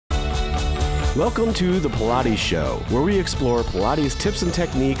Welcome to the Pilates Show, where we explore Pilates tips and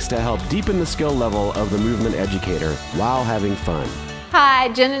techniques to help deepen the skill level of the movement educator while having fun. Hi,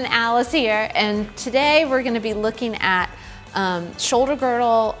 Jen and Alice here, and today we're going to be looking at shoulder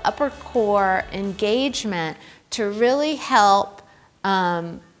girdle, upper core engagement to really help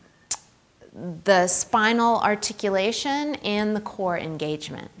the spinal articulation and the core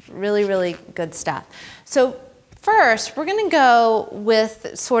engagement. Really, really good stuff. So first, we're going to go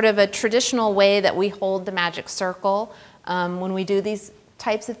with sort of a traditional way that we hold the magic circle when we do these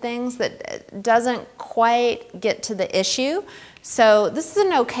types of things that doesn't quite get to the issue. So this is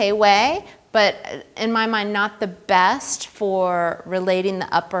an okay way, but in my mind, not the best for relating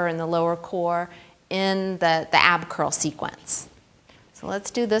the upper and the lower core in the ab curl sequence. So let's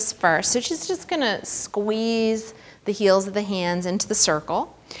do this first. So she's just going to squeeze the heels of the hands into the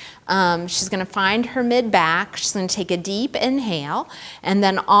circle. She's going to find her mid-back. She's going to take a deep inhale, and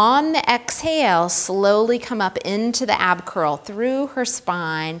then on the exhale, slowly come up into the ab curl through her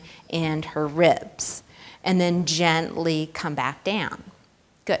spine and her ribs, and then gently come back down.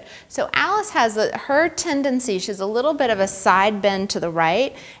 Good. So Alice has her tendency, she's a little bit of a side bend to the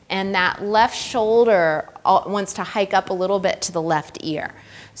right, and that left shoulder wants to hike up a little bit to the left ear.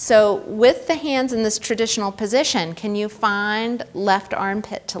 So with the hands in this traditional position, can you find left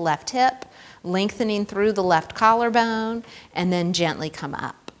armpit to left hip, lengthening through the left collarbone, and then gently come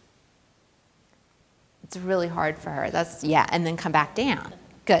up? It's really hard for her. Yeah, and then come back down.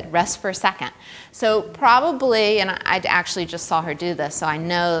 Good, rest for a second. So probably, and I actually just saw her do this, so I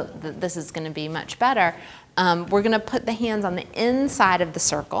know that this is going to be much better. We're going to put the hands on the inside of the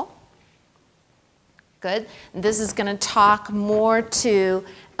circle. Good. This is going to talk more to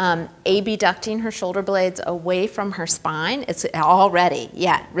abducting her shoulder blades away from her spine. It's already,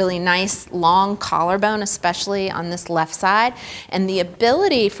 yeah, really nice long collarbone, especially on this left side, and the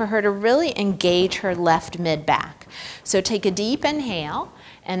ability for her to really engage her left mid-back. So take a deep inhale,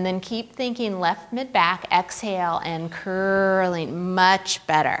 and then keep thinking left mid-back, exhale, and curling, much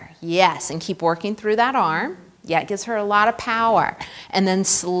better. Yes, and keep working through that arm. Yeah, it gives her a lot of power. And then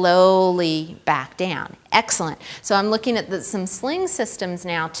slowly back down. Excellent. So I'm looking at some sling systems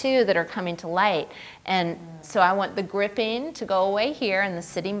now too that are coming to light. And so I want the gripping to go away here and the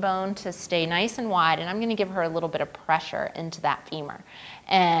sitting bone to stay nice and wide. And I'm going to give her a little bit of pressure into that femur.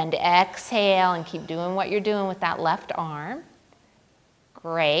 And exhale and keep doing what you're doing with that left arm.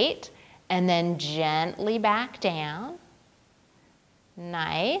 Great. And then gently back down.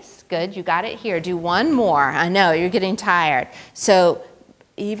 Nice, good, you got it here. Do one more. I know, you're getting tired. So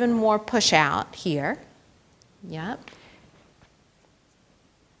even more push out here. Yep.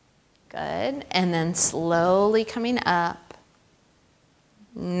 Good, and then slowly coming up.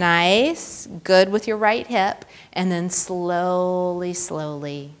 Nice, good with your right hip. And then slowly,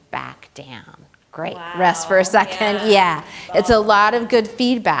 slowly back down. Great, wow. Rest for a second. Yeah. It's a lot of good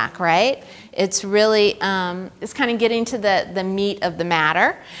feedback, right? It's really, it's kind of getting to the meat of the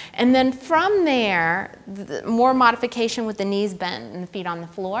matter. And then from there, more modification with the knees bent and the feet on the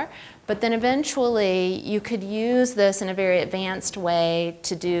floor. But then eventually, you could use this in a very advanced way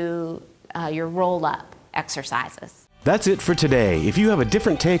to do your roll-up exercises. That's it for today. If you have a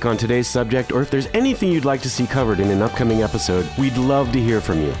different take on today's subject, or if there's anything you'd like to see covered in an upcoming episode, we'd love to hear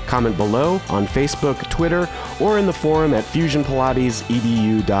from you. Comment below on Facebook, Twitter, or in the forum at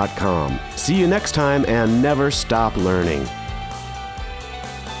fusionpilatesedu.com. See you next time, and never stop learning.